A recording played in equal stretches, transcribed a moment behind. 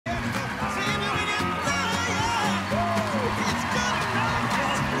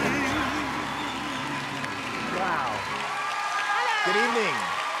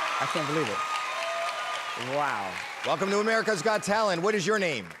can't believe it. Wow. Welcome to America's Got Talent. What is your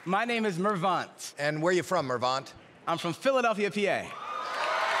name? My name is Mervant. And where are you from, Mervant? I'm from Philadelphia, PA. Philly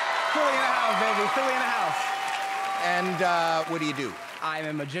in the house, baby. Philly in the house. And what do you do? I am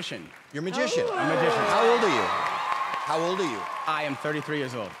a magician. You're a magician? I'm a magician. How old are you? How old are you? I am 33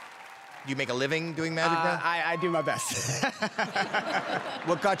 years old. Do you make a living doing magic now? I do my best.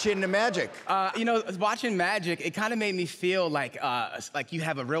 What got you into magic? You know, watching magic, it kind of made me feel like you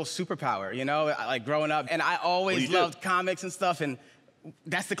have a real superpower, you know, like growing up. And I always loved comics and stuff, and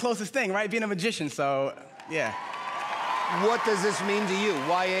that's the closest thing, right? Being a magician, so, yeah. What does this mean to you?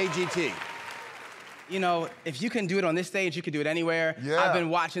 Why AGT? You know, if you can do it on this stage, you can do it anywhere. Yeah. I've been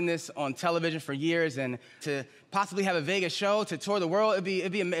watching this on television for years, and to possibly have a Vegas show, to tour the world,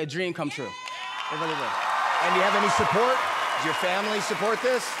 it'd be a dream come true. It really would. And do you have any support? Does your family support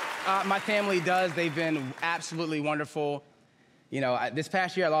this? My family does. They've been absolutely wonderful. You know, this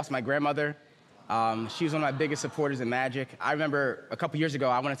past year, I lost my grandmother. She was one of my biggest supporters in magic. I remember a couple years ago,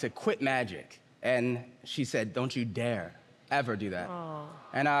 I wanted to quit magic, and she said, "Don't you dare ever do that." Aww.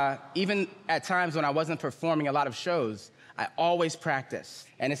 And even at times when I wasn't performing a lot of shows, I always practiced.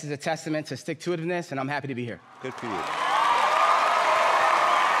 And this is a testament to stick-to-itiveness, and I'm happy to be here. Good for you. Good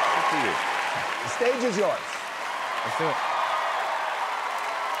for you. The stage is yours. Let's do it.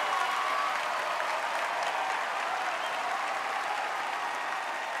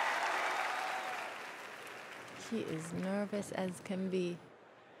 He is nervous as can be.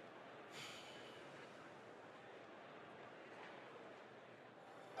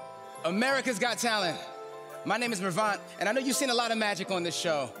 America's Got Talent. My name is Mervant, and I know you've seen a lot of magic on this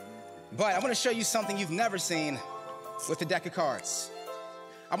show, but I want to show you something you've never seen with the deck of cards.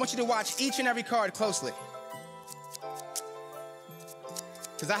 I want you to watch each and every card closely,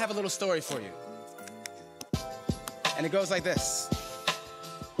 because I have a little story for you. And it goes like this.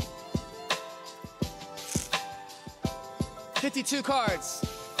 52 cards.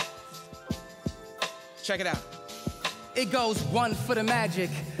 Check it out. It goes 1 for the magic,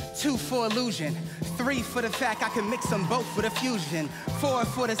 2 for illusion, 3 for the fact I can mix them both with a fusion, 4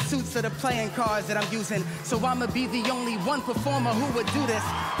 for the suits of the playing cards that I'm using, so I'ma be the only one performer who would do this.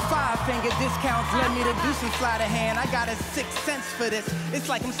 5-finger discounts led me to do some sleight of hand. I got a 6th sense for this. It's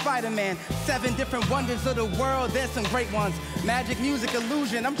like I'm Spider-Man. 7 different wonders of the world, there's some great ones. Magic, music,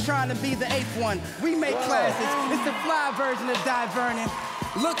 illusion, I'm trying to be the 8th one. We make classes, it's the fly version of Divernon.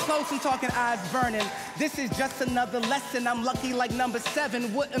 Look close, I'm talking eyes burning. This is just another lesson. I'm lucky like number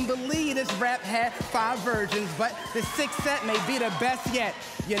 7. Wouldn't believe this rap had 5 versions, but the 6th set may be the best yet.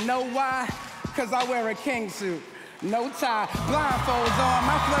 You know why? Cause I wear a king suit. No tie, blindfolds on,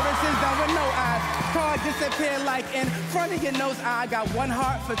 my flourish is done with no eyes. Card disappear like in front of your nose. I got 1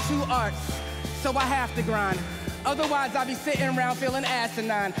 heart for 2 arts, so I have to grind. Otherwise, I'll be sitting around feeling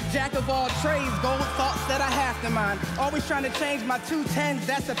asinine. Jack of all trades, gold thoughts that I have to mind. Always trying to change my 2 10s,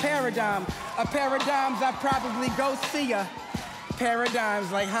 that's a paradigm. A paradigms, I probably go see ya. Paradigms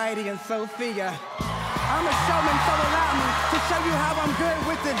like Heidi and Sofia. I'm a showman, so allow me to show you how I'm good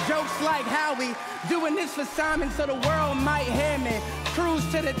with the jokes like Howie. Doing this for Simon so the world might hear me. Cruise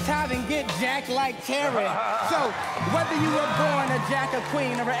to the top and get jacked like Terry. So, whether you were born a jack, a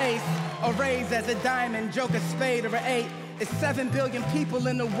queen, or an ace, or raised as a diamond, joke, a spade, or an 8, it's 7 billion people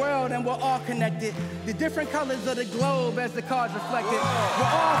in the world and we're all connected. The different colors of the globe as the cards reflected. We're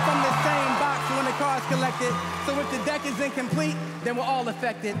all from the same box when the cards collected. So if the deck is incomplete, then we're all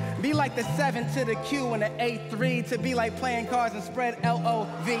affected. Be like the 7 to the Q and the A3 to be like playing cards and spread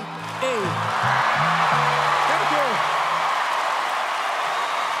L-O-V-E. Thank you.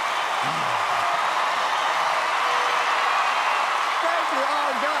 Thank you,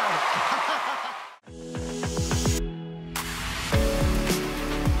 oh God.